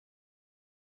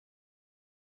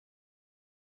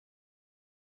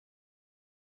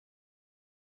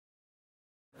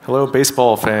Hello,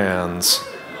 baseball fans.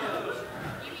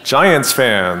 Giants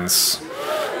fans.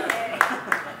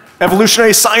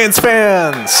 Evolutionary science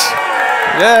fans.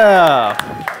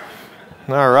 Yeah.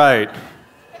 All right.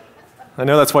 I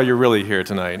know that's why you're really here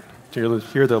tonight. You're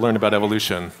here to learn about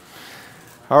evolution.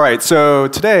 All right, so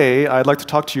today I'd like to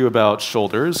talk to you about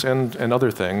shoulders and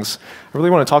other things. I really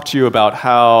want to talk to you about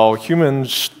how human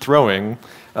throwing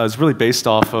is really based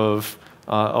off of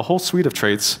a whole suite of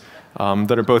traits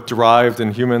that are both derived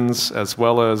in humans as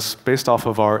well as based off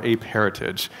of our ape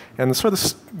heritage. And to sort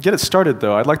of get it started,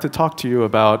 though, I'd like to talk to you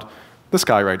about this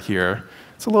guy right here.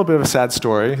 It's a little bit of a sad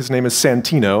story. His name is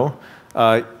Santino.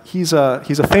 He's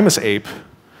a famous ape.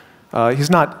 He's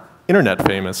not internet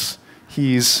famous.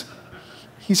 He's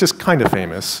just kind of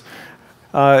famous.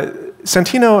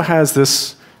 Santino has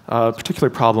this particular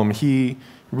problem. He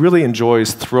really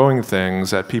enjoys throwing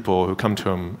things at people who come to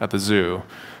him at the zoo.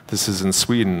 This is in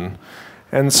Sweden.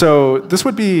 And so this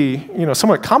would be,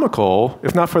 somewhat comical,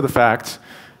 if not for the fact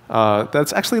that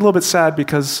it's actually a little bit sad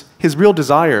because his real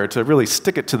desire to really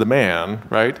stick it to the man,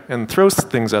 right, and throw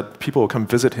things at people who come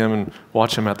visit him and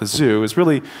watch him at the zoo is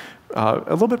really a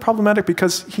little bit problematic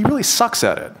because he really sucks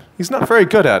at it. He's not very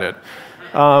good at it.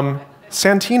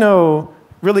 Santino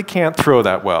really can't throw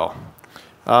that well.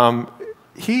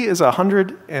 He is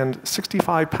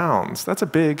 165 pounds. That's a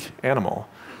big animal.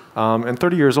 And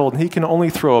 30 years old, and he can only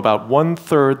throw about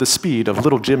 1/3 the speed of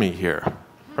little Jimmy here,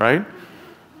 right?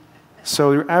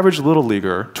 So your average little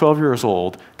leaguer, 12 years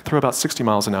old, can throw about 60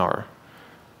 miles an hour.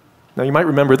 Now you might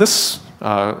remember this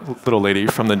little lady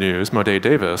from the news, Moday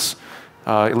Davis,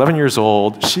 11 years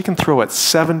old. She can throw at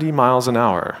 70 miles an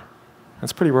hour.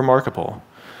 That's pretty remarkable.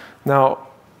 Now,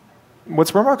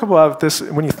 what's remarkable about this,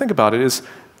 when you think about it, is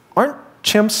aren't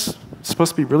chimps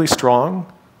supposed to be really strong?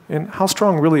 And how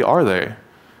strong really are they?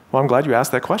 Well, I'm glad you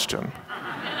asked that question.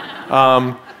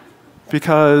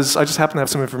 Because I just happen to have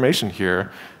some information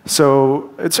here.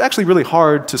 So it's actually really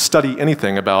hard to study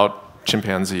anything about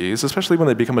chimpanzees, especially when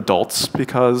they become adults,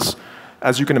 because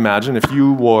as you can imagine, if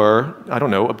you were,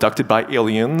 abducted by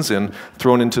aliens and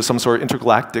thrown into some sort of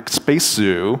intergalactic space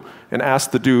zoo and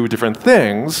asked to do different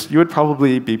things, you would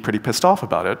probably be pretty pissed off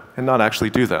about it and not actually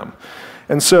do them.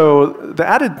 And so the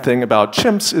added thing about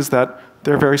chimps is that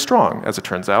they're very strong, as it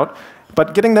turns out.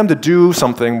 But getting them to do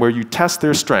something where you test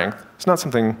their strength is not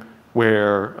something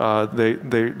where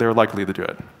they're likely to do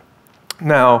it.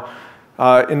 Now,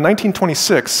 in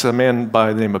 1926, a man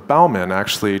by the name of Bauman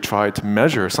actually tried to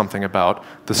measure something about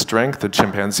the strength of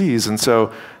chimpanzees. And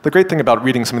so the great thing about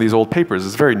reading some of these old papers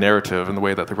is very narrative in the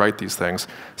way that they write these things.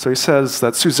 So he says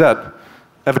that Suzette,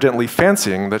 evidently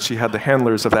fancying that she had the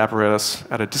handlers of the apparatus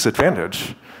at a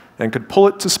disadvantage and could pull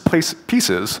it to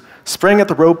pieces, sprang at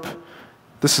the rope.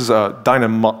 This is a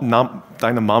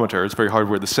dynamometer, it's a very hard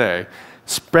word to say.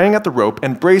 Sprang at the rope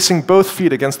and bracing both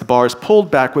feet against the bars, pulled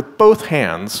back with both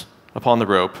hands upon the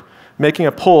rope, making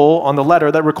a pull on the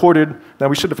letter that recorded, now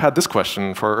we should have had this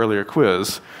question for our earlier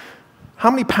quiz. How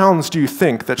many pounds do you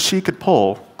think that she could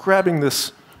pull, grabbing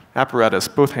this apparatus,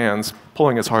 both hands,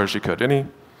 pulling as hard as she could? Any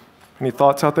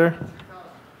thoughts out there?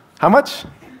 How much?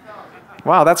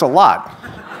 Wow, that's a lot.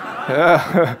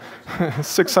 Yeah.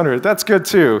 600, that's good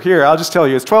too. Here, I'll just tell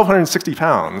you, it's 1,260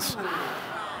 pounds.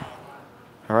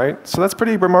 All right, so that's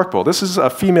pretty remarkable. This is a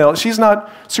female,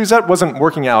 Suzette wasn't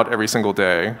working out every single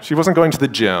day. She wasn't going to the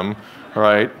gym, all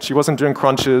right? She wasn't doing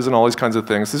crunches and all these kinds of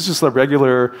things. This is just a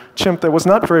regular chimp that was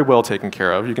not very well taken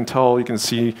care of. You can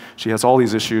see she has all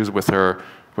these issues with her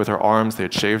arms. They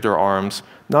had shaved her arms.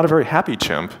 Not a very happy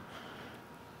chimp.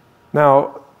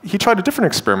 Now, he tried a different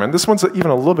experiment. This one's even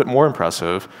a little bit more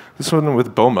impressive. This one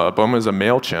with Boma. Boma is a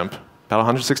male chimp, about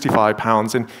 165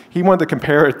 pounds, and he wanted to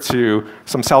compare it to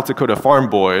some South Dakota farm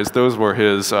boys. Those were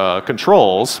his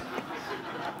controls.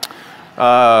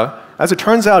 As it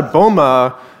turns out,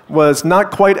 Boma was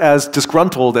not quite as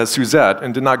disgruntled as Suzette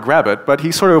and did not grab it, but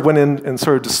he sort of went in and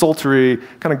sort of desultory,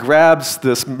 kind of grabs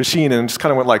this machine and just kind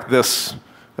of went like this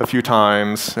a few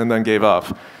times and then gave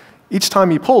up. Each time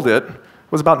he pulled it,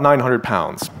 was about 900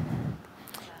 pounds.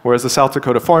 Whereas the South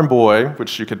Dakota farm boy,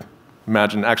 which you could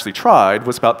imagine actually tried,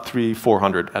 was about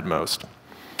 300-400 at most,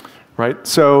 right?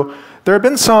 So there have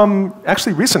been some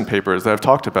actually recent papers that have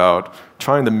talked about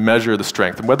trying to measure the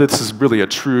strength and whether this is really a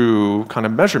true kind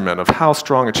of measurement of how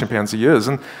strong a chimpanzee is.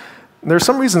 And there are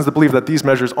some reasons to believe that these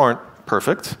measures aren't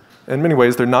perfect. In many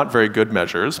ways, they're not very good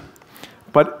measures.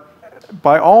 But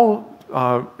by all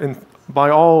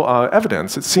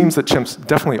evidence, it seems that chimps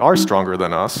definitely are stronger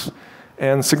than us,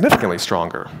 and significantly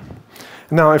stronger.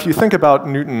 Now, if you think about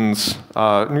Newton's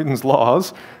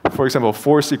laws, for example,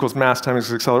 force equals mass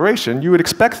times acceleration, you would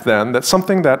expect then that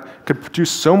something that could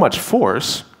produce so much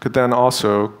force could then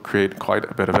also create quite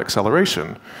a bit of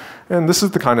acceleration. And this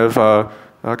is the kind of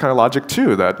logic,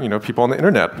 too, that people on the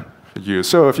internet use.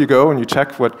 So if you go and you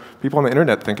check what people on the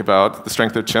internet think about the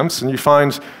strength of chimps, and you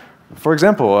find, for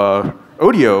example,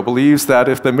 Odio believes that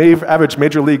if the average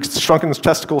major league shrunken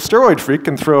testicle steroid freak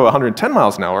can throw 110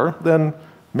 miles an hour, then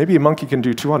maybe a monkey can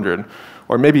do 200.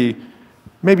 Or maybe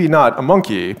not a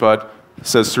monkey, but,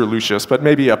 says Sir Lucius, but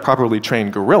maybe a properly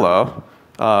trained gorilla.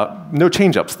 No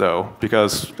change-ups, though,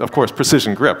 because, of course,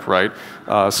 precision grip, right?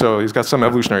 So he's got some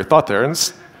evolutionary thought there. And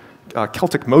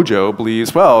Celtic Mojo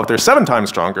believes, well, if they're 7 times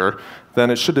stronger, then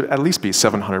it should at least be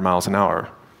 700 miles an hour,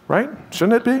 right?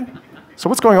 Shouldn't it be? So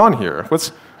what's going on here?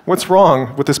 What's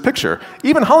wrong with this picture?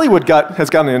 Even Hollywood has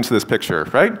gotten into this picture,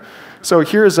 right? So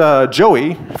here's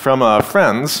Joey from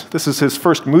Friends. This is his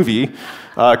first movie.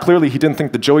 Clearly, he didn't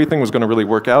think the Joey thing was going to really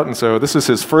work out, and so this is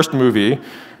his first movie.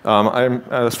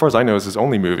 As far as I know, is his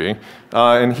only movie.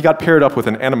 And he got paired up with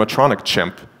an animatronic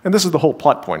chimp. And this is the whole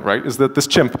plot point, right? Is that this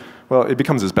chimp, well, it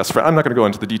becomes his best friend. I'm not going to go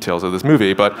into the details of this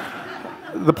movie, but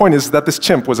the point is that this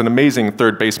chimp was an amazing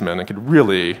third baseman and could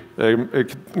really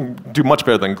do much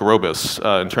better than Grobus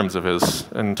in terms of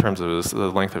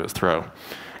the length of his throw.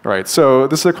 All right, so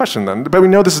this is a question then. But we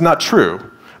know this is not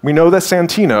true. We know that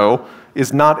Santino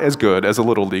is not as good as a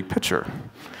Little League pitcher.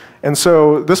 And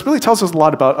so this really tells us a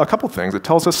lot about a couple things. It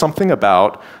tells us something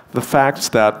about the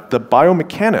fact that the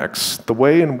biomechanics, the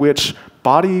way in which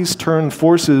bodies turn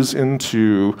forces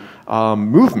into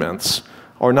movements,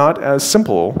 are not as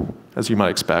simple as you might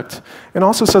expect, and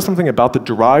also says something about the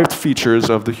derived features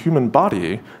of the human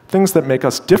body, things that make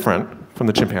us different from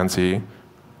the chimpanzee,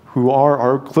 who are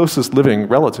our closest living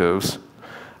relatives,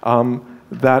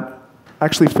 that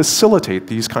actually facilitate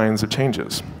these kinds of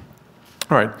changes.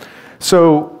 All right,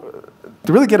 so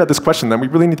to really get at this question, then, we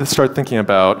really need to start thinking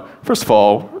about, first of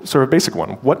all, sort of a basic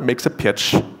one. What makes a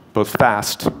pitch both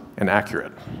fast and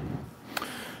accurate?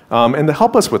 And to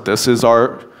help us with this is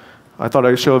I thought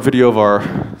I'd show a video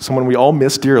of someone we all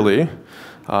miss dearly,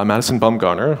 Madison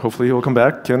Bumgarner. Hopefully he'll come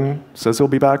back and says he'll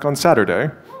be back on Saturday.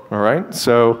 All right,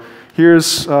 so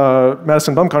here's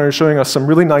Madison Bumgarner showing us some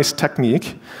really nice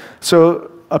technique.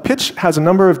 So a pitch has a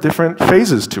number of different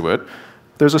phases to it.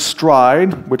 There's a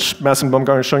stride, which Madison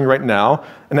Bumgarner is showing you right now,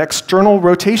 an external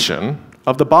rotation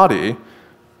of the body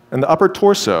and the upper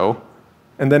torso,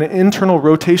 and then an internal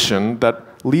rotation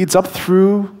that leads up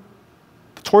through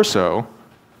the torso,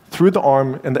 through the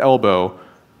arm and the elbow,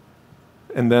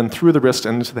 and then through the wrist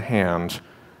and into the hand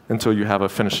until you have a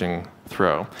finishing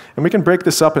throw. And we can break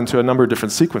this up into a number of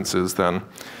different sequences then.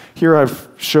 Here I've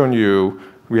shown you,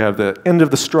 we have the end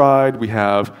of the stride, we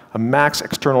have a max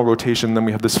external rotation, then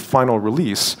we have this final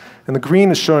release. And the green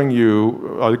is showing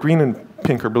you, the green and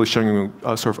pink are really showing you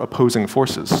sort of opposing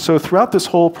forces. So throughout this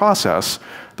whole process,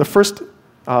 the first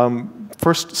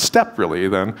step really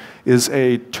then is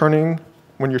a turning.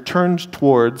 When you're turned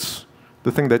towards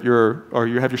the thing that or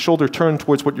you have your shoulder turned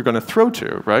towards what you're going to throw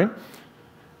to, right?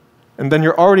 And then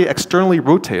you're already externally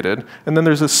rotated, and then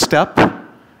there's a step,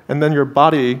 and then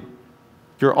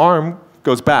your arm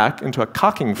goes back into a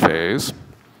cocking phase,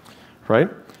 right?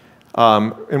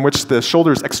 In which the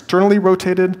shoulder is externally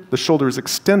rotated, the shoulder is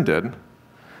extended,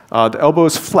 the elbow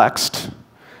is flexed,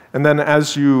 and then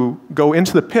as you go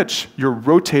into the pitch, you're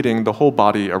rotating the whole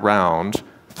body around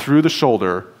through the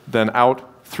shoulder, then out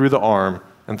through the arm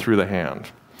and through the hand.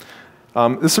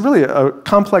 This is really a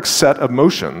complex set of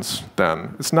motions,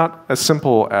 then. It's not as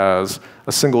simple as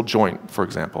a single joint, for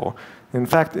example. In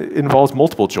fact, it involves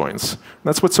multiple joints. And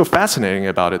that's what's so fascinating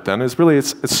about it, then, is really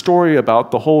it's a story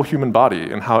about the whole human body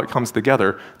and how it comes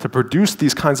together to produce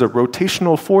these kinds of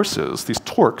rotational forces, these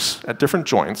torques at different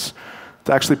joints,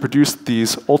 to actually produce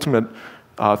these ultimate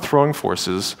throwing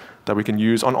forces that we can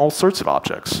use on all sorts of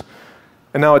objects.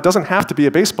 And now it doesn't have to be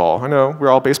a baseball. I know we're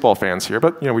all baseball fans here,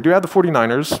 but we do have the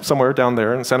 49ers somewhere down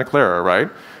there in Santa Clara, right?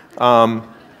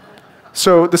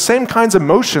 So the same kinds of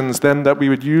motions then that we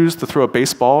would use to throw a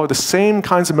baseball, the same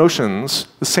kinds of motions,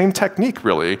 the same technique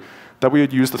really, that we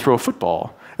would use to throw a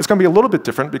football. It's going to be a little bit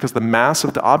different because the mass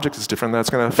of the object is different, and that's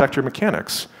going to affect your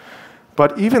mechanics.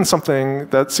 But even something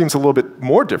that seems a little bit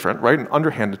more different, right? An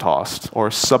underhand toss, or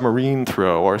a submarine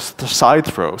throw, or a side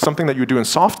throw, something that you would do in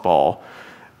softball,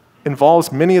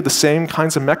 involves many of the same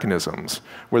kinds of mechanisms,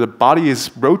 where the body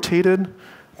is rotated,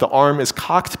 the arm is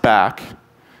cocked back,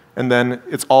 and then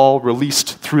it's all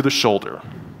released through the shoulder.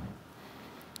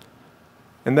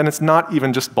 And then it's not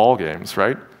even just ball games,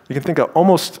 right? You can think of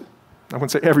almost I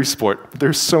wouldn't say every sport, but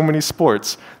there's so many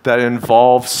sports that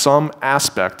involve some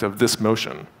aspect of this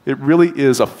motion. It really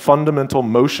is a fundamental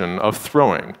motion of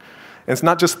throwing. And it's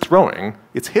not just throwing,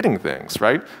 it's hitting things,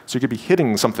 right? So you could be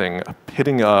hitting something,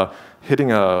 hitting a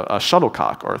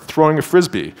shuttlecock, or throwing a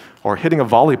frisbee, or hitting a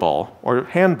volleyball, or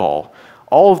handball.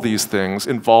 All of these things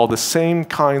involve the same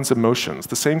kinds of motions,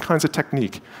 the same kinds of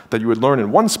technique that you would learn in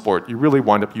one sport, you really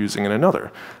wind up using in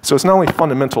another. So it's not only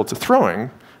fundamental to throwing,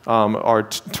 or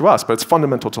to us, but it's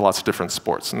fundamental to lots of different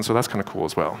sports. And so that's kind of cool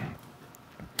as well.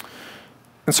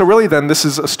 And so really then, this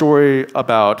is a story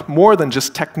about more than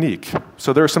just technique.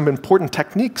 So there are some important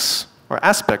techniques or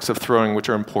aspects of throwing which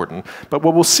are important. But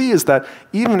what we'll see is that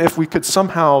even if we could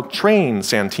somehow train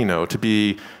Santino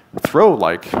to throw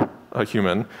like a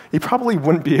human, he probably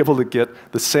wouldn't be able to get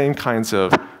the same kinds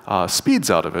of speeds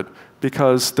out of it,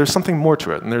 because there's something more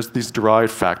to it, and there's these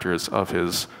derived factors of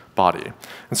his body.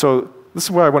 And so this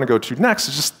is where I want to go to next,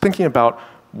 is just thinking about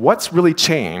what's really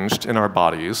changed in our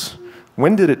bodies.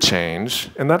 When did it change?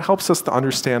 And that helps us to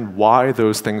understand why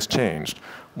those things changed,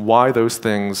 why those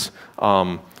things,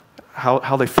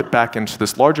 how they fit back into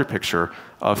this larger picture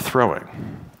of throwing.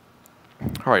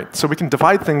 All right, so we can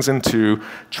divide things into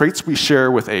traits we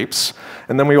share with apes,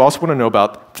 and then we also want to know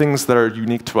about things that are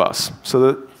unique to us. So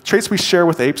the traits we share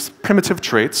with apes, primitive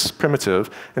traits,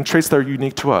 and traits that are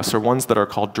unique to us are ones that are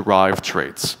called derived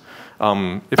traits.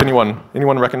 If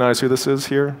anyone recognize who this is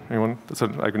here? Anyone? That's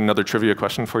like another trivia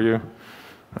question for you.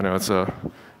 I know it's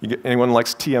anyone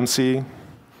likes TMC?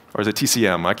 Or is it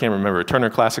TCM? I can't remember. Turner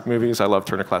Classic Movies. I love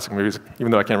Turner Classic Movies,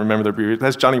 even though I can't remember their breed. It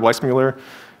has Johnny Weissmuller.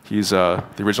 He's the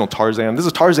original Tarzan. This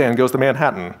is Tarzan Goes to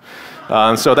Manhattan.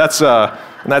 So that's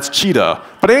Cheetah.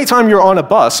 But anytime you're on a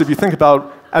bus, if you think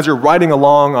about as you're riding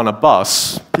along on a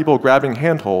bus, people grabbing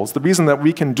handholds, the reason that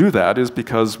we can do that is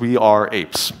because we are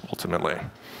apes, ultimately.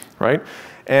 Right?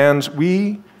 And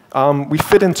we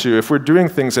fit into, if we're doing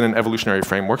things in an evolutionary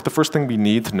framework, the first thing we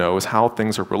need to know is how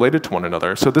things are related to one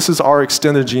another. So this is our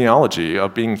extended genealogy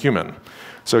of being human.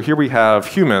 So here we have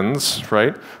humans,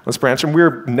 right? Let's branch, and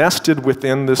we're nested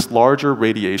within this larger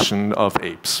radiation of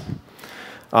apes.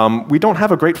 We don't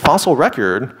have a great fossil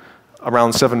record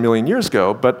around 7 million years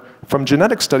ago, but from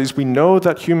genetic studies, we know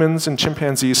that humans and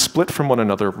chimpanzees split from one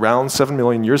another around 7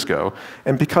 million years ago.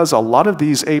 And because a lot of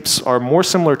these apes are more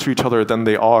similar to each other than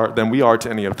we are to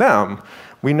any of them,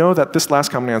 we know that this last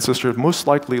common ancestor most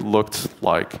likely looked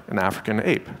like an African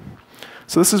ape.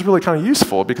 So this is really kind of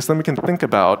useful, because then we can think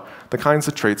about the kinds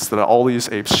of traits that all these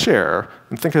apes share,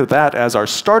 and think of that as our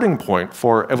starting point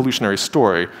for evolutionary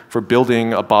story for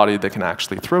building a body that can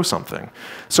actually throw something.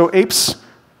 So apes,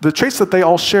 the traits that they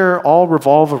all share all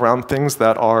revolve around things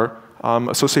that are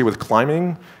associated with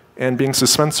climbing and being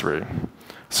suspensory.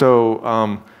 So,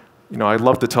 I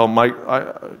love to tell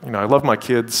I love my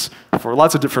kids for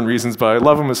lots of different reasons, but I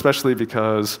love them especially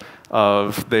because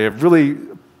they've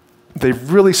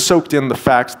really soaked in the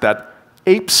fact that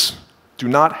apes do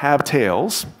not have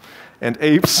tails, and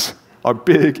apes are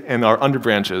big and are under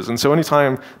branches. And so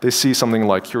anytime they see something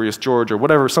like Curious George or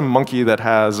whatever, some monkey that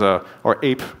has a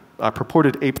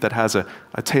purported ape that has a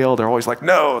tail, they're always like,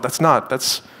 no, that's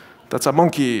a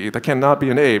monkey, that cannot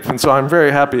be an ape. And so I'm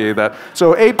very happy that,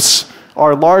 so apes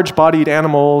are large-bodied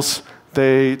animals.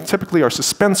 They typically are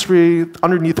suspensory,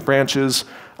 underneath branches.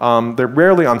 They're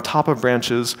rarely on top of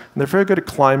branches, and they're very good at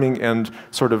climbing and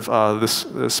sort of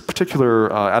this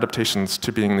particular adaptations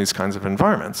to being in these kinds of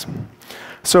environments.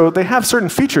 So they have certain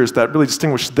features that really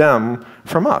distinguish them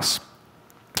from us.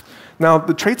 Now,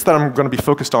 the traits that I'm going to be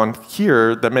focused on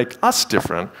here that make us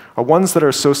different are ones that are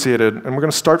associated, and we're going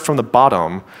to start from the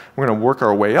bottom. We're going to work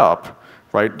our way up,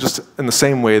 right? Just in the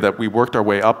same way that we worked our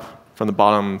way up from the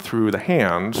bottom through the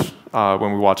hand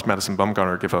when we watched Madison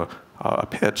Bumgarner give a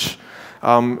pitch.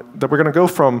 That we're going to go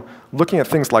from looking at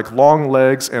things like long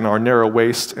legs and our narrow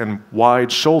waist and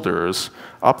wide shoulders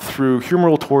up through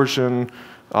humeral torsion,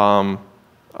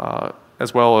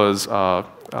 as well as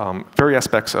various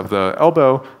aspects of the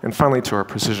elbow, and finally to our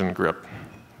precision grip.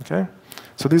 Okay?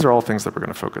 So these are all things that we're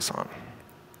going to focus on.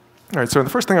 All right, so the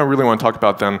first thing I really want to talk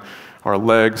about then are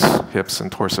legs, hips,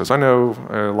 and torsos. I know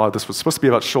a lot of this was supposed to be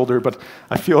about shoulder, but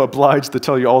I feel obliged to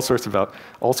tell you all sorts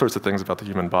of things about the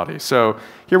human body. So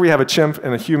here we have a chimp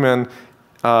and a human.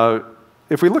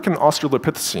 If we look in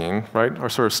Australopithecine, right, our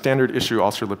sort of standard issue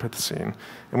Australopithecine,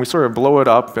 and we sort of blow it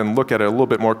up and look at it a little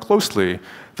bit more closely,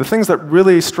 the things that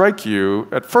really strike you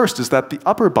at first is that the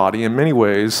upper body in many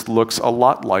ways looks a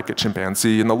lot like a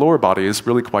chimpanzee, and the lower body is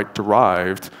really quite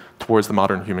derived towards the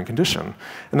modern human condition.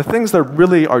 And the things that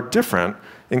really are different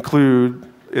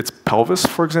include its pelvis,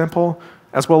 for example.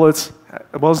 as well as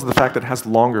the fact that it has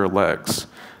longer legs.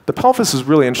 The pelvis is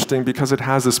really interesting because it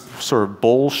has this sort of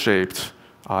bowl-shaped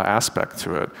aspect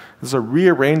to it. There's a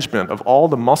rearrangement of all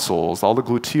the muscles, all the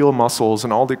gluteal muscles,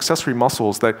 and all the accessory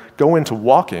muscles that go into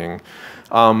walking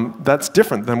that's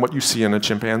different than what you see in a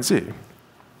chimpanzee,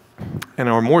 and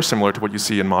are more similar to what you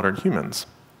see in modern humans.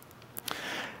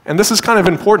 And this is kind of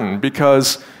important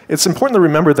because it's important to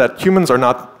remember that humans are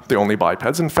not the only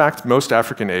bipeds. In fact, most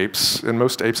African apes, and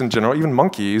most apes in general, even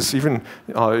monkeys, even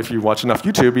if you watch enough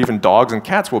YouTube, even dogs and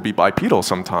cats will be bipedal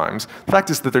sometimes. The fact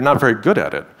is that they're not very good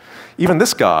at it. Even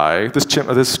this guy,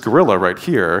 this gorilla right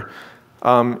here,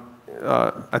 I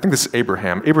think this is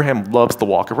Abraham. Abraham loves to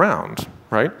walk around,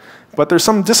 right? But there's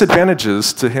some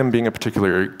disadvantages to him being a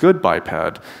particularly good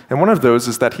biped, and one of those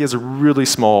is that he has a really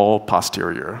small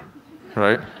posterior,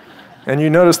 right? And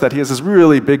you notice that he has this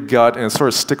really big gut and it sort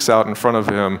of sticks out in front of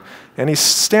him, and he's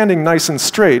standing nice and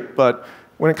straight, but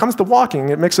when it comes to walking,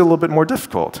 it makes it a little bit more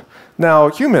difficult. Now,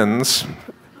 humans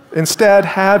instead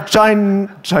have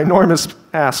ginormous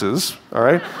asses, all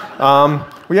right?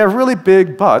 We have really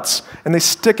big butts, and they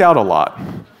stick out a lot.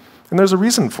 And there's a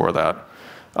reason for that.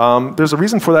 There's a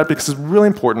reason for that because it's really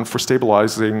important for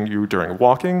stabilizing you during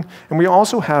walking. And we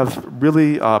also have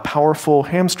really powerful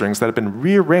hamstrings that have been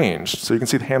rearranged. So you can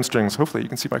see the hamstrings. Hopefully you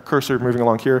can see my cursor moving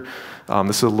along here.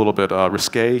 This is a little bit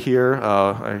risque here.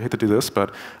 I hate to do this,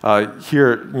 but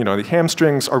here, the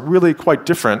hamstrings are really quite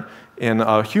different in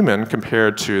a human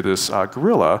compared to this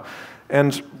gorilla.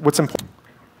 And what's important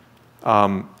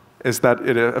is that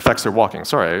it affects their walking.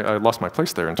 Sorry, I lost my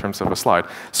place there in terms of a slide.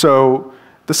 So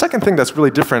the second thing that's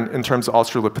really different in terms of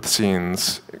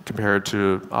Australopithecines compared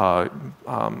to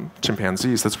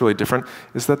chimpanzees that's really different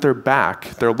is that their back,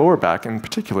 their lower back in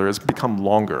particular, has become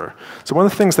longer. So one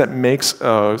of the things that makes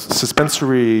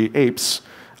suspensory apes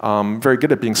very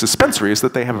good at being suspensory is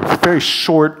that they have a very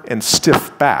short and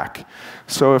stiff back.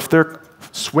 So if they're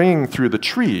swinging through the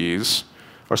trees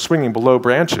or swinging below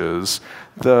branches,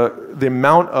 the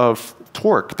amount of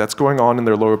torque that's going on in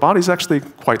their lower body is actually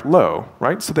quite low,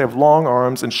 right? So they have long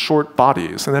arms and short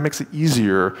bodies, and that makes it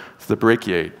easier to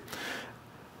brachiate.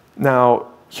 Now,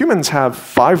 humans have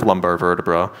 5 lumbar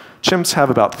vertebrae. Chimps have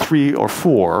about 3 or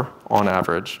 4 on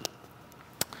average.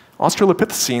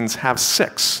 Australopithecines have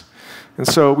 6. And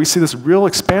so we see this real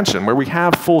expansion where we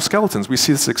have full skeletons. We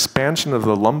see this expansion of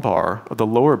the lumbar, of the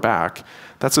lower back,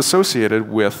 that's associated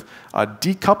with a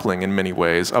decoupling in many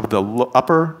ways of the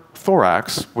upper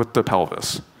thorax with the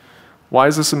pelvis. Why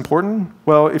is this important?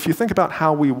 Well, if you think about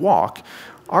how we walk,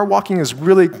 our walking is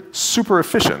really super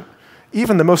efficient.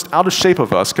 Even the most out of shape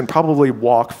of us can probably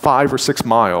walk 5 or 6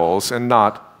 miles and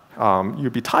not,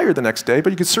 you'd be tired the next day,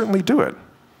 but you could certainly do it,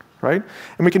 right?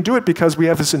 And we can do it because we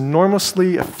have this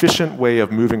enormously efficient way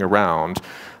of moving around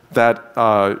that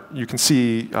you can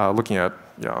see looking at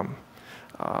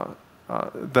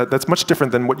that's much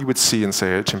different than what you would see in,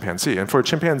 say, a chimpanzee. And for a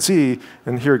chimpanzee,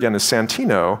 and here again is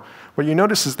Santino, what you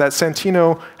notice is that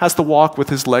Santino has to walk with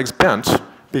his legs bent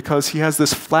because he has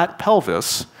this flat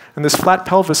pelvis, and this flat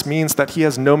pelvis means that he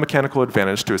has no mechanical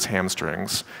advantage to his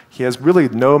hamstrings. He has really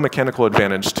no mechanical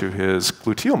advantage to his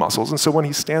gluteal muscles, and so when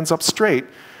he stands up straight,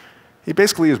 he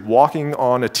basically is walking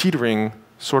on a teetering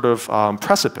sort of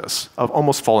precipice of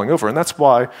almost falling over, and that's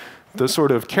why the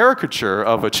sort of caricature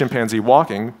of a chimpanzee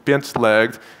walking,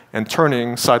 bent-legged and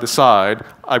turning side to side.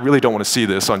 I really don't want to see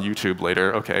this on YouTube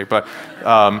later, okay, but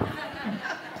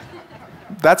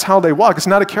that's how they walk. It's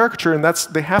not a caricature, and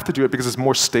they have to do it because it's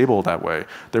more stable that way.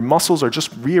 Their muscles are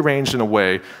just rearranged in a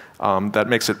way that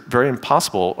makes it very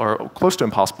impossible, or close to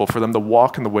impossible, for them to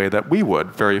walk in the way that we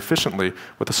would, very efficiently,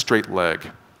 with a straight leg.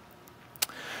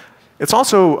 It's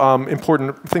also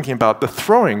important thinking about the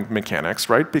throwing mechanics,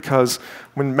 right? Because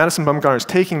when Madison Bumgarner is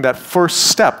taking that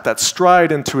first step, that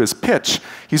stride into his pitch,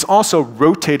 he's also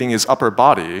rotating his upper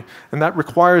body, and that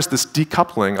requires this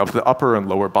decoupling of the upper and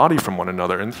lower body from one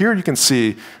another. And here you can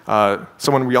see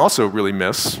someone we also really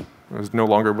miss, who's no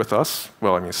longer with us.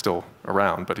 Well, I mean, he's still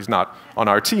around, but he's not on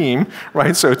our team,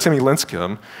 right? So Timmy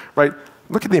Lincecum, right?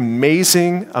 Look at the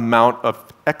amazing amount of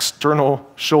external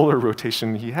shoulder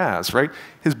rotation he has, right?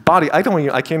 His body, I'm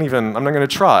not going to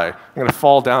try. I'm going to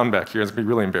fall down back here. It's going to be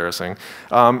really embarrassing.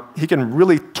 He can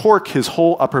really torque his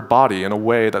whole upper body in a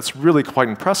way that's really quite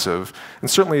impressive, and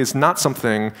certainly is not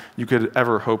something you could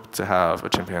ever hope to have a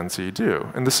chimpanzee do.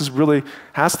 And this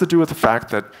has to do with the fact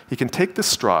that he can take this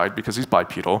stride because he's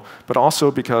bipedal, but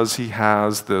also because he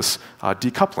has this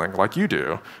decoupling, like you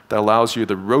do, that allows you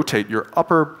to rotate your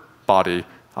upper body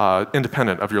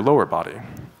independent of your lower body.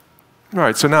 All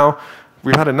right, so now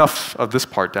we've had enough of this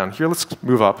part down here. Let's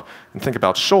move up and think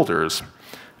about shoulders.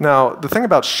 Now, the thing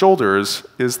about shoulders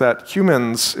is that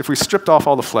humans, if we stripped off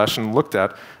all the flesh and looked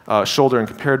at shoulder and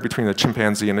compared between a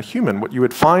chimpanzee and a human, what you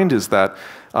would find is that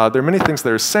there are many things that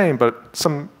are the same, but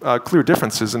some clear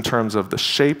differences in terms of the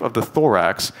shape of the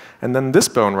thorax, and then this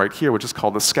bone right here, which is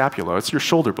called the scapula. It's your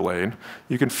shoulder blade.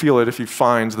 You can feel it if you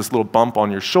find this little bump on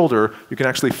your shoulder. You can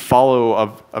actually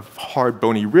follow a hard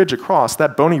bony ridge across.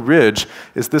 That bony ridge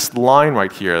is this line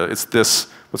right here. It's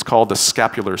this, what's called the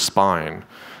scapular spine,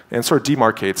 and sort of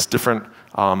demarcates different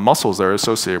muscles that are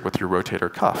associated with your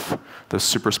rotator cuff, the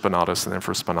supraspinatus and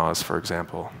infraspinatus, for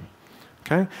example.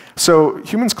 Okay? So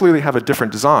humans clearly have a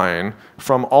different design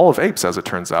from all of apes, as it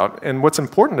turns out. And what's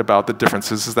important about the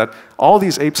differences is that all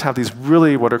these apes have these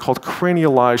really what are called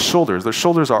cranialized shoulders. Their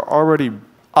shoulders are already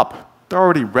up. They're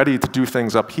already ready to do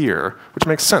things up here, which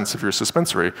makes sense if you're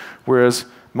suspensory, whereas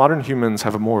modern humans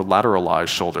have a more lateralized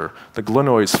shoulder. The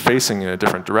glenoid's facing in a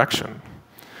different direction.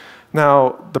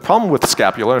 Now, the problem with the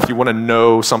scapula, if you want to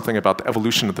know something about the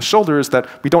evolution of the shoulder, is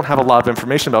that we don't have a lot of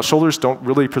information about shoulders, don't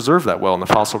really preserve that well in the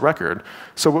fossil record.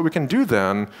 So what we can do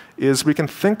then is we can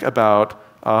think about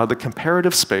the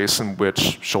comparative space in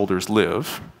which shoulders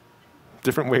live,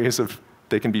 different ways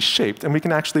they can be shaped, and we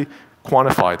can actually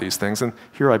quantify these things. And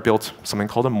here I built something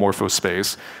called a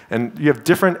morphospace. And you have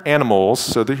different animals.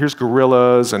 So here's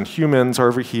gorillas, and humans are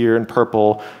over here in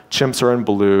purple. Chimps are in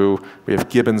blue. We have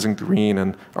gibbons in green,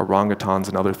 and orangutans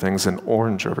and other things in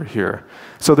orange over here.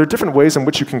 So there are different ways in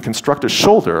which you can construct a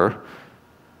shoulder.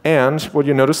 And what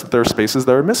you notice that there are spaces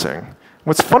that are missing.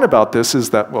 What's fun about this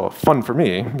is that, well, fun for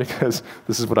me, because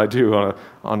this is what I do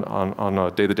on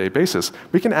a day-to-day basis,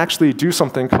 we can actually do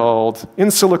something called in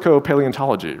silico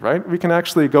paleontology, right? We can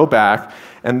actually go back,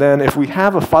 and then if we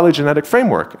have a phylogenetic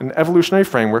framework, an evolutionary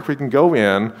framework, we can go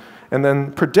in and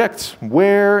then predict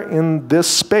where in this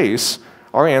space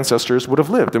our ancestors would have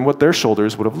lived and what their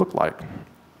shoulders would have looked like.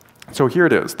 So here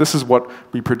it is. This is what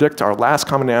we predict our last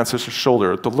common ancestor's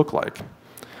shoulder to look like.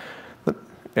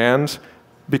 And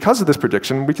because of this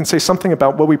prediction, we can say something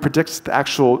about what we predict the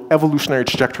actual evolutionary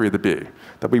trajectory to be.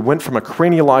 That we went from a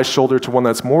cranialized shoulder to one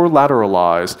that's more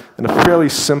lateralized in a fairly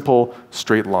simple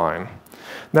straight line.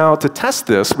 Now, to test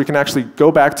this, we can actually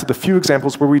go back to the few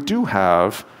examples where we do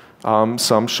have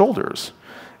some shoulders.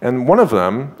 And one of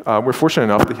them, we're fortunate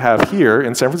enough to have here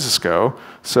in San Francisco.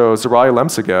 So Zerai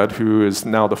Lemseged, who is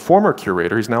now the former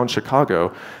curator, he's now in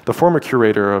Chicago, the former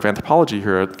curator of anthropology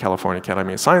here at California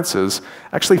Academy of Sciences,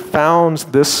 actually found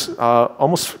this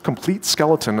almost complete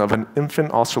skeleton of an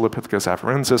infant Australopithecus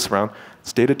afarensis.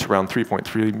 It's dated to around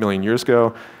 3.3 million years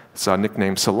ago. It's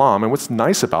nicknamed Salam. And what's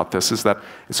nice about this is that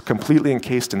it's completely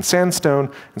encased in sandstone,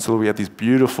 and so we have these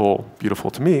beautiful, beautiful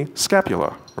to me,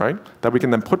 scapula, right? That we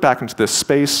can then put back into this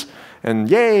space, and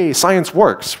yay, science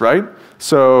works, right?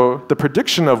 So the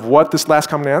prediction of what this last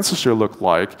common ancestor looked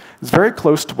like is very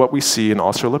close to what we see in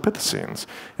Australopithecines.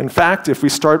 In fact, if we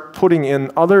start putting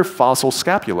in other fossil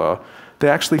scapula, they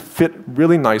actually fit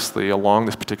really nicely along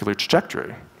this particular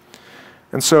trajectory.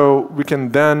 And so we can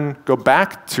then go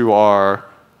back to our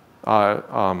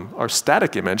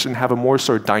static image and have a more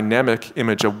sort of dynamic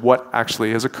image of what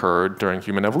actually has occurred during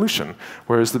human evolution.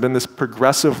 Whereas there's been this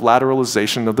progressive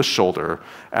lateralization of the shoulder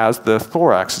as the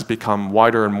thorax has become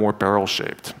wider and more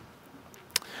barrel-shaped.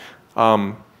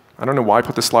 I don't know why I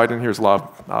put this slide in here. There's a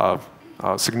lot of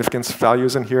significance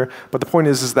values in here. But the point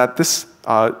is that this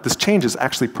change is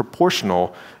actually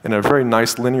proportional in a very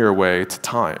nice linear way to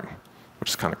time, which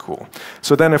is kind of cool.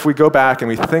 So then if we go back and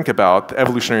we think about the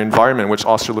evolutionary environment in which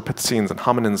Australopithecines and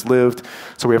hominins lived,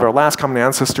 so we have our last common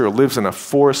ancestor who lives in a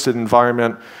forested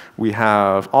environment. We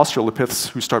have Australopiths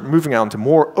who start moving out into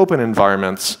more open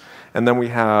environments. And then we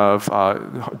have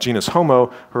genus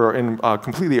Homo, who are in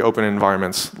completely open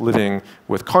environments, living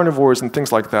with carnivores and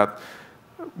things like that.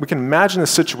 We can imagine a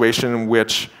situation in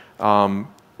which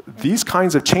these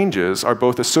kinds of changes are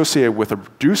both associated with a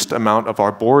reduced amount of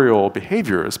arboreal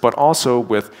behaviors, but also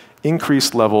with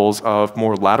increased levels of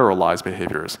more lateralized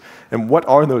behaviors. And what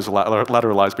are those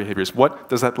lateralized behaviors? What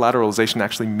does that lateralization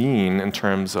actually mean in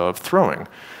terms of throwing?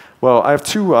 Well, I have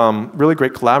two really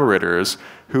great collaborators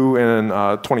who in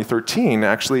 2013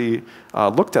 actually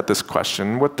looked at this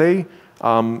question. What they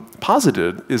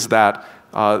posited is that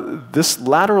this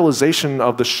lateralization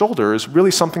of the shoulder is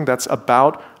really something that's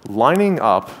about lining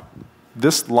up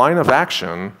this line of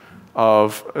action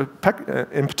of,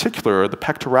 in particular, the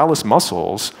pectoralis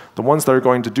muscles, the ones that are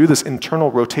going to do this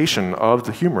internal rotation of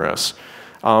the humerus.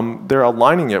 They're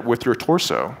aligning it with your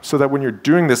torso so that when you're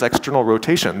doing this external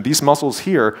rotation, these muscles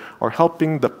here are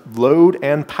helping the load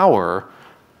and power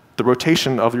the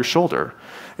rotation of your shoulder.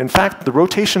 In fact, the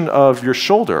rotation of your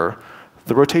shoulder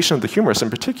the rotation of the humerus in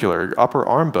particular, your upper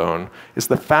arm bone, is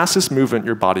the fastest movement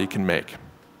your body can make.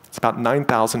 It's about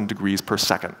 9,000 degrees per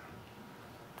second.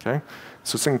 Okay?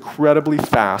 So it's an incredibly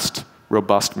fast,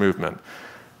 robust movement.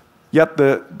 Yet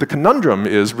the conundrum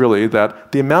is really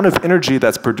that the amount of energy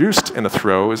that's produced in a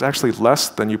throw is actually less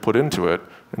than you put into it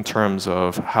in terms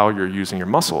of how you're using your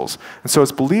muscles. And so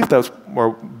it's believed that,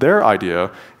 or their idea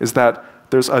is that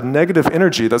there's a negative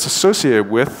energy that's associated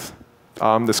with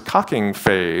this cocking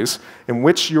phase in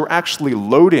which you're actually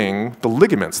loading the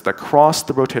ligaments that cross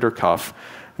the rotator cuff,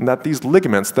 and that these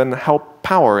ligaments then help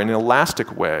power in an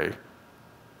elastic way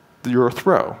your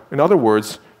throw. In other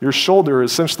words, your shoulder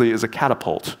essentially is a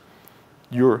catapult.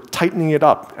 You're tightening it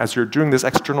up as you're doing this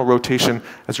external rotation,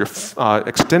 as you're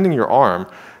extending your arm,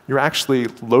 you're actually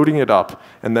loading it up,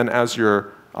 and then as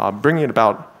you're bringing it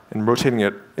about and rotating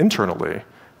it internally,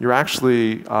 you're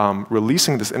actually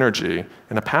releasing this energy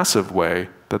in a passive way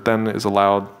that then is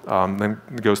allowed, then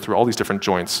goes through all these different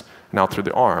joints and out through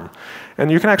the arm.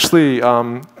 And you can actually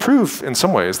prove in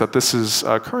some ways that this is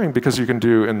occurring because you can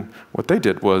do, and what they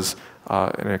did was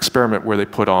an experiment where they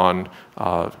put on,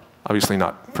 obviously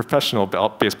not professional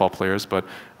baseball players, but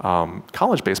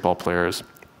college baseball players.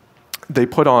 They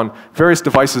put on various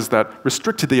devices that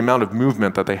restricted the amount of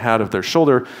movement that they had of their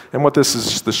shoulder. And what this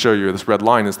is just to show you, this red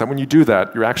line, is that when you do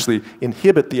that, you actually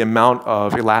inhibit the amount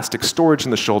of elastic storage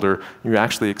in the shoulder. You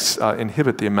actually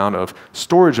inhibit the amount of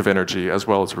storage of energy as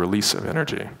well as release of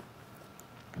energy.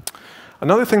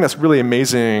 Another thing that's really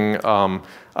amazing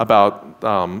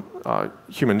about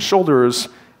human shoulders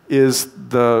is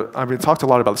I've talked a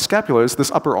lot about the scapula, is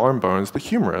this upper arm bones, the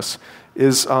humerus,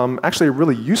 is actually a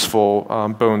really useful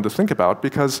bone to think about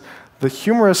because the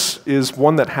humerus is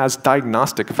one that has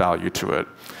diagnostic value to it.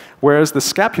 Whereas the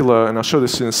scapula, and I'll show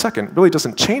this in a second, really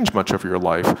doesn't change much over your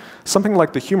life. Something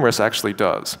like the humerus actually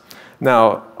does.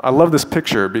 Now, I love this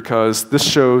picture because this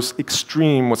shows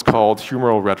extreme what's called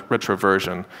humeral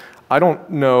retroversion. I don't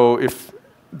know if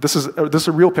this is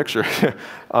a real picture.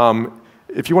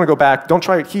 If you want to go back, don't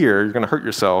try it here. You're going to hurt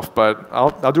yourself, but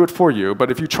I'll do it for you.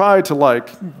 But if you try to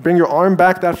bring your arm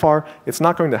back that far, it's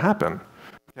not going to happen.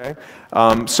 Okay?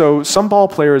 So some ball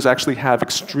players actually have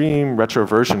extreme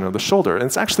retroversion of the shoulder, and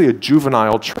it's actually a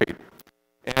juvenile trait.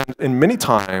 And in many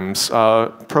times,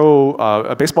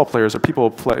 baseball players or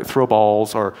people who throw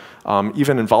balls, or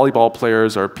even in volleyball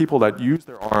players, or people that use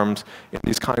their arms in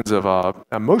these kinds of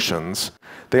motions,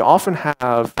 they often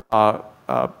have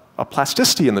a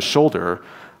plasticity in the shoulder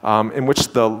in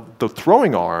which the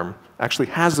throwing arm actually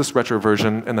has this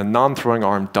retroversion and the non-throwing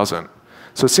arm doesn't.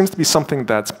 So it seems to be something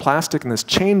that's plastic and is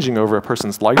changing over a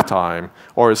person's lifetime,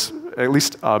 or is at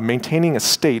least maintaining a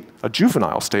state, a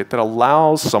juvenile state, that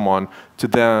allows someone to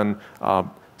then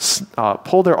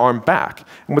pull their arm back.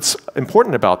 And what's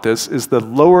important about this is the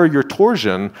lower your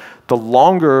torsion, the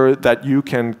longer that you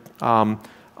can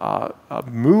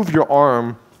move your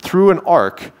arm through an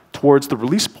arc towards the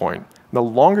release point. The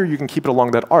longer you can keep it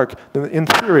along that arc, then in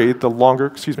theory, the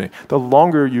longer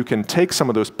you can take some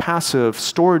of those passive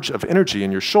storage of energy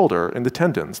in your shoulder, in the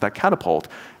tendons, that catapult,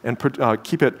 and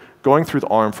keep it going through the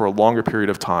arm for a longer period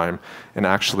of time and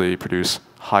actually produce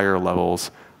higher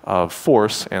levels of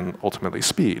force and ultimately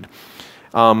speed.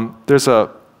 There's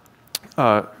a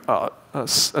low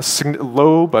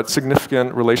but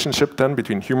significant relationship then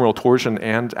between humeral torsion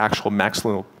and actual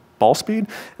maximal ball speed.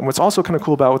 And what's also kind of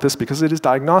cool about this, because it is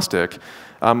diagnostic,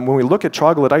 when we look at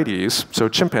troglodytes, so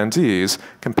chimpanzees,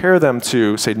 compare them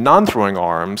to, say, non-throwing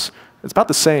arms, it's about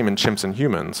the same in chimps and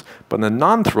humans. But in the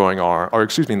non-throwing arm, or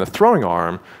excuse me, in the throwing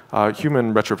arm,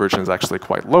 human retroversion is actually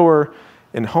quite lower.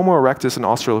 In Homo erectus and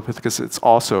Australopithecus,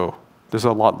 there's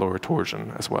a lot lower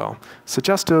torsion as well,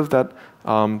 suggestive that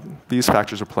these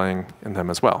factors are playing in them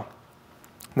as well.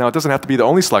 Now, it doesn't have to be the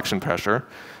only selection pressure.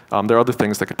 There are other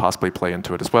things that could possibly play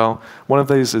into it as well. One of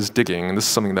these is digging, and this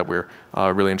is something that we're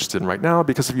really interested in right now,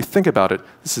 because if you think about it,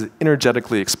 this is an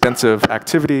energetically expensive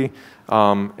activity,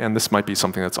 and this might be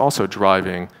something that's also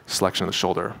driving selection of the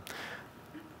shoulder.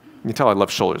 You can tell I love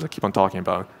shoulders. I keep on talking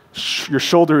about it. Your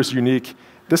shoulder is unique.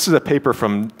 This is a paper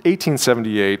from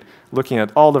 1878 looking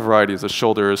at all the varieties of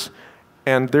shoulders,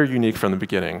 and they're unique from the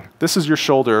beginning. This is your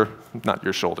shoulder, not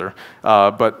your shoulder,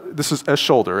 but this is a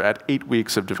shoulder at 8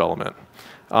 weeks of development.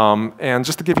 And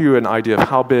just to give you an idea of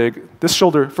how big, this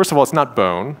shoulder, first of all, it's not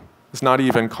bone. It's not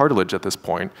even cartilage at this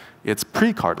point. It's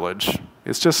pre-cartilage.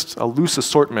 It's just a loose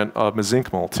assortment of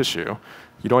mesenchymal tissue.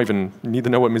 You don't even need to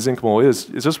know what mesenchymal is.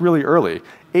 It's just really early.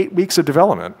 8 weeks of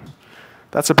development.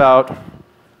 That's about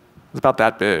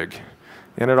that big.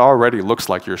 And it already looks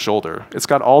like your shoulder. It's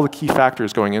got all the key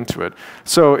factors going into it.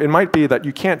 So it might be that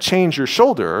you can't change your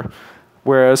shoulder,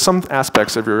 whereas some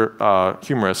aspects of your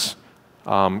humerus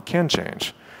can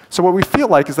change. So what we feel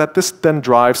like is that this then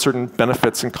drives certain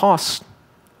benefits and costs,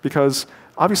 because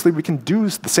obviously we can do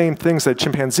the same things that a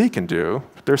chimpanzee can do.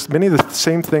 There's many of the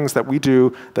same things that we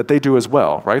do that they do as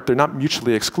well, right? They're not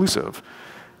mutually exclusive.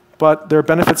 But there are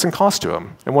benefits and costs to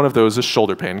them. And one of those is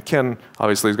shoulder pain. Ken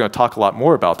obviously is going to talk a lot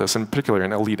more about this, in particular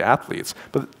in elite athletes.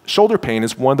 But shoulder pain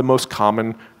is one of the most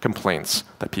common complaints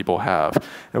that people have.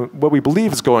 And what we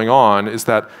believe is going on is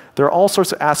that there are all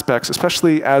sorts of aspects,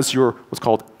 especially as you're what's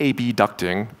called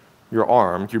abducting your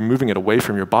arm, you're moving it away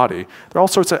from your body. There are all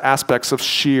sorts of aspects of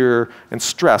shear and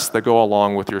stress that go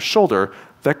along with your shoulder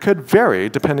that could vary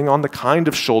depending on the kind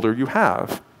of shoulder you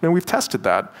have. And we've tested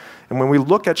that. And when we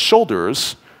look at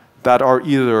shoulders that are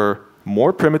either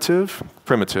more primitive,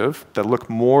 that look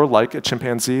more like a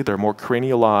chimpanzee, they're more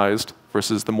cranialized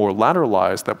versus the more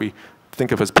lateralized that we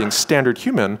think of as being standard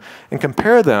human, and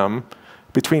compare them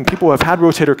between people who have had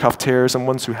rotator cuff tears and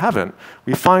ones who haven't,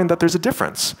 we find that there's a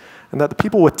difference, and that the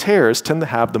people with tears tend to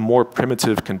have the more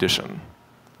primitive condition,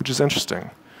 which is interesting.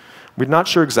 We're not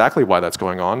sure exactly why that's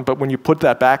going on, but when you put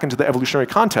that back into the evolutionary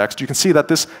context, you can see that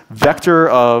this vector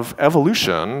of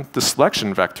evolution, the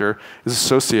selection vector, is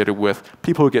associated with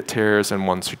people who get tears and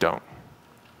ones who don't,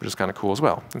 which is kind of cool as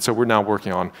well. And so we're now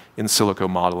working on in silico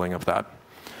modeling of that.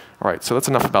 All right, so that's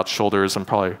enough about shoulders. I'm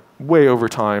probably way over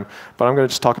time, but I'm going to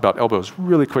just talk about elbows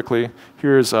really quickly.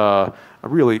 Here's a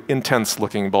really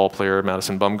intense-looking ball player,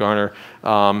 Madison Bumgarner.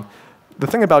 The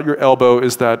thing about your elbow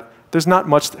is that there's not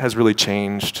much that has really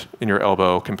changed in your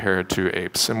elbow compared to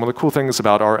apes. And one of the cool things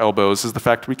about our elbows is the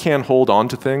fact we can hold on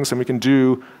to things and we can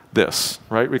do this,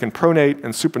 right? We can pronate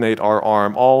and supinate our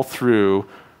arm all through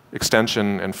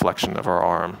extension and flexion of our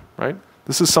arm, right?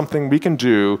 This is something we can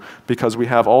do because we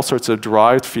have all sorts of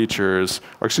derived features,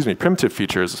 or excuse me, primitive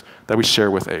features that we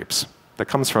share with apes. That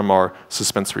comes from our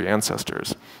suspensory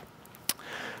ancestors.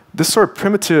 This sort of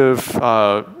primitive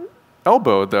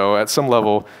elbow, though, at some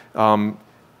level,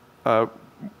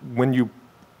 when you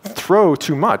throw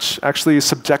too much, actually is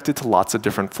subjected to lots of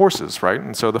different forces, right?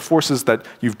 And so the forces that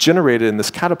you've generated in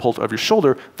this catapult of your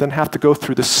shoulder then have to go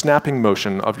through the snapping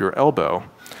motion of your elbow.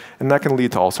 And that can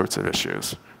lead to all sorts of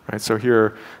issues, right? So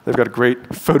here, they've got a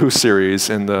great photo series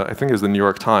in the, I think it was the New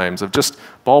York Times, of just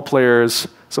ball players,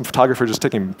 some photographer just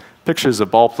taking pictures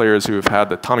of ball players who have had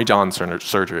the Tommy John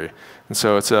surgery. And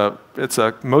so it's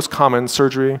a most common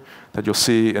surgery that you'll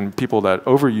see in people that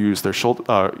overuse their shoulder,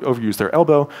 overuse their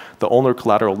elbow. The ulnar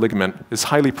collateral ligament is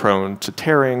highly prone to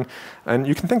tearing, and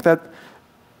you can think that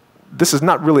this is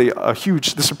not really a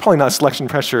huge. This is probably not selection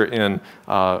pressure in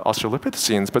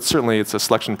Australopithecines, but certainly it's a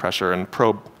selection pressure in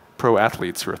pro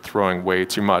athletes who are throwing way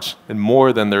too much and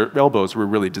more than their elbows were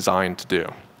really designed to do.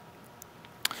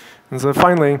 And so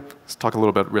finally, let's talk a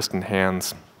little bit wrist and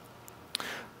hands.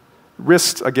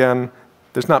 Wrist, again,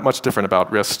 there's not much different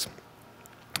about wrist.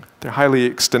 They're highly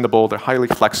extendable, they're highly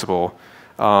flexible.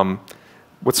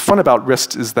 What's fun about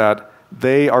wrist is that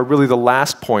they are really the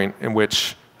last point in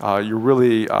which you're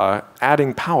really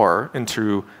adding power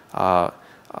into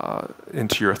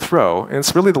your throw. And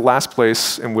it's really the last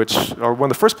place in which, or one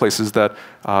of the first places that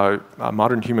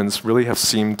modern humans really have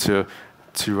seemed to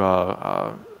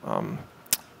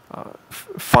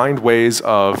find ways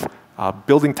of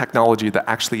building technology that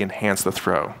actually enhance the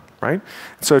throw, right?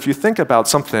 So if you think about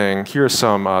something, here's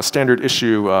some standard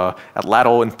issue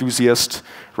atlatl enthusiast,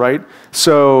 right?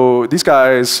 So these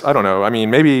guys, I don't know, I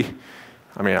mean,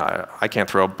 I can't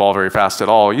throw a ball very fast at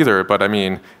all either, but I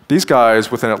mean, these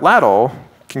guys with an atlatl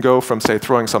can go from, say,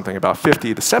 throwing something about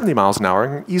 50 to 70 miles an hour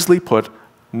and easily put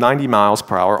 90 miles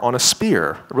per hour on a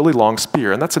spear, a really long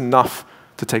spear, and that's enough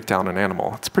to take down an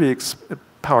animal. It's a pretty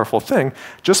powerful thing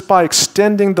just by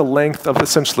extending the length of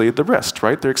essentially the wrist,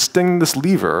 right? They're extending this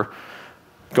lever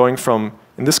going from,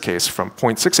 in this case, from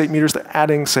 0.68 meters to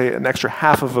adding, say, an extra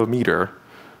half of a meter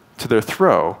to their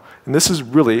throw. And this is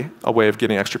really a way of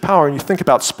getting extra power. And you think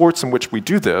about sports in which we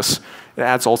do this, it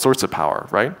adds all sorts of power,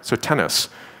 right? So tennis.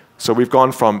 So we've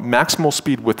gone from maximal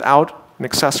speed without an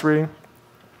accessory,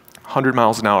 100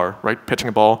 miles an hour, right? Pitching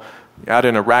a ball. You add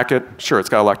in a racket, sure, it's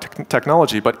got a lot of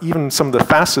technology, but even some of the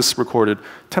fastest recorded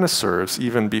tennis serves,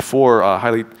 even before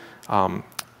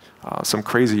some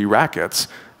crazy rackets,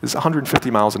 is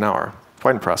 150 miles an hour.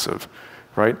 Quite impressive,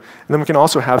 right? And then we can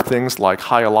also have things like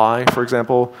high ally, for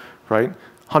example, right?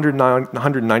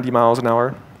 190 miles an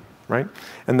hour, right?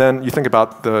 And then you think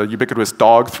about the ubiquitous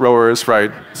dog throwers, right?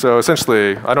 So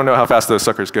essentially, I don't know how fast those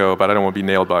suckers go, but I don't want to be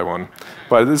nailed by one.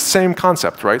 But it's the same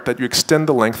concept, right? That you extend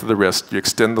the length of the wrist, you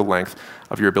extend the length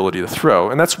of your ability to throw.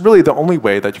 And that's really the only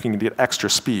way that you can get extra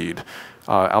speed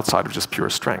outside of just pure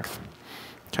strength.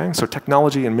 Okay? So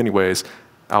technology, in many ways,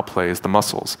 outplays the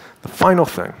muscles. The final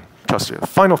thing, trust you. The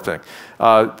final thing,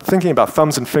 thinking about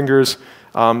thumbs and fingers,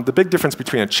 the big difference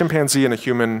between a chimpanzee and a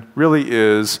human really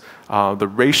is the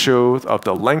ratio of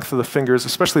the length of the fingers,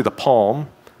 especially the palm,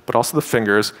 but also the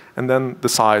fingers, and then the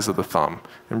size of the thumb.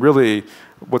 And really,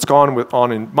 what's gone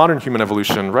on in modern human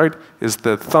evolution, right, is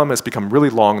the thumb has become really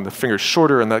long and the fingers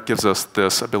shorter, and that gives us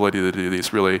this ability to do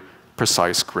these really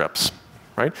precise grips,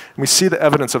 right? And we see the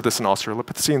evidence of this in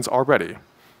Australopithecines already,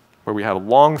 where we have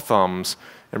long thumbs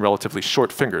and relatively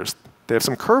short fingers. They have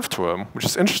some curve to them, which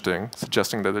is interesting,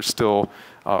 suggesting that they're still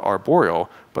arboreal,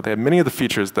 but they have many of the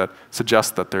features that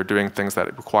suggest that they're doing things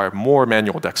that require more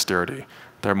manual dexterity.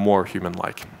 They're more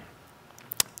human-like.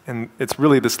 And it's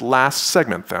really this last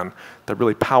segment, then, that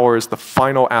really powers the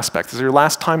final aspect. This is your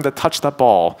last time to touch that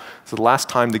ball. It's the last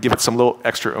time to give it some little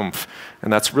extra oomph.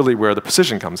 And that's really where the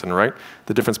precision comes in, right?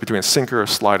 The difference between a sinker, a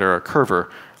slider, a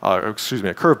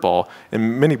curveball,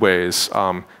 in many ways,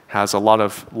 has a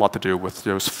lot to do with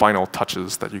those final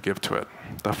touches that you give to it,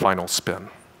 the final spin.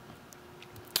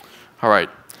 All right,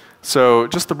 so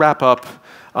just to wrap up,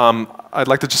 I'd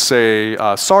like to just say,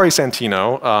 sorry,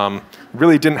 Santino,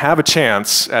 really didn't have a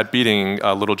chance at beating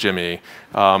little Jimmy.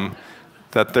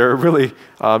 That there are really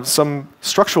some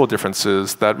structural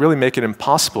differences that really make it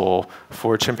impossible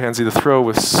for a chimpanzee to throw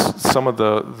with some of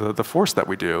the force that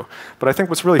we do. But I think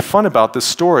what's really fun about this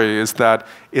story is that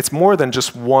it's more than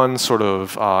just one sort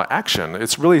of action.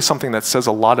 It's really something that says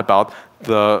a lot about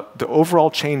the overall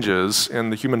changes in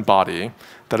the human body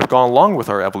that have gone along with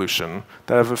our evolution,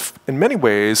 that have in many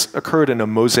ways occurred in a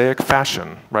mosaic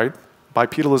fashion, right?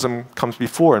 Bipedalism comes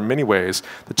before, in many ways,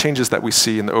 the changes that we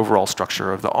see in the overall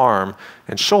structure of the arm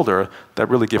and shoulder that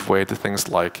really give way to things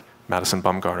like Madison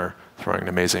Bumgarner throwing an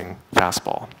amazing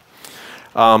fastball.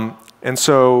 And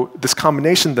so this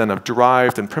combination then of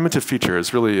derived and primitive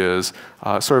features really is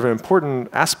sort of an important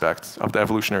aspect of the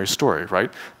evolutionary story,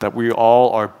 right? That we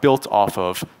all are built off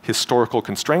of historical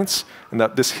constraints, and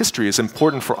that this history is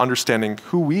important for understanding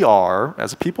who we are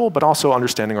as a people, but also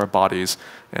understanding our bodies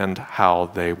and how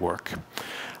they work.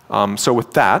 So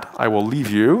with that, I will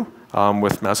leave you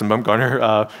with Madison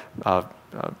Bumgarner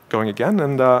going again,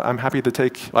 and I'm happy to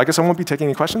take, I guess I won't be taking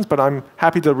any questions, but I'm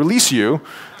happy to release you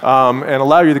and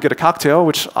allow you to get a cocktail,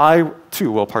 which I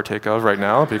too will partake of right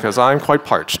now because I'm quite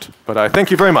parched. But I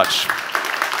thank you very much.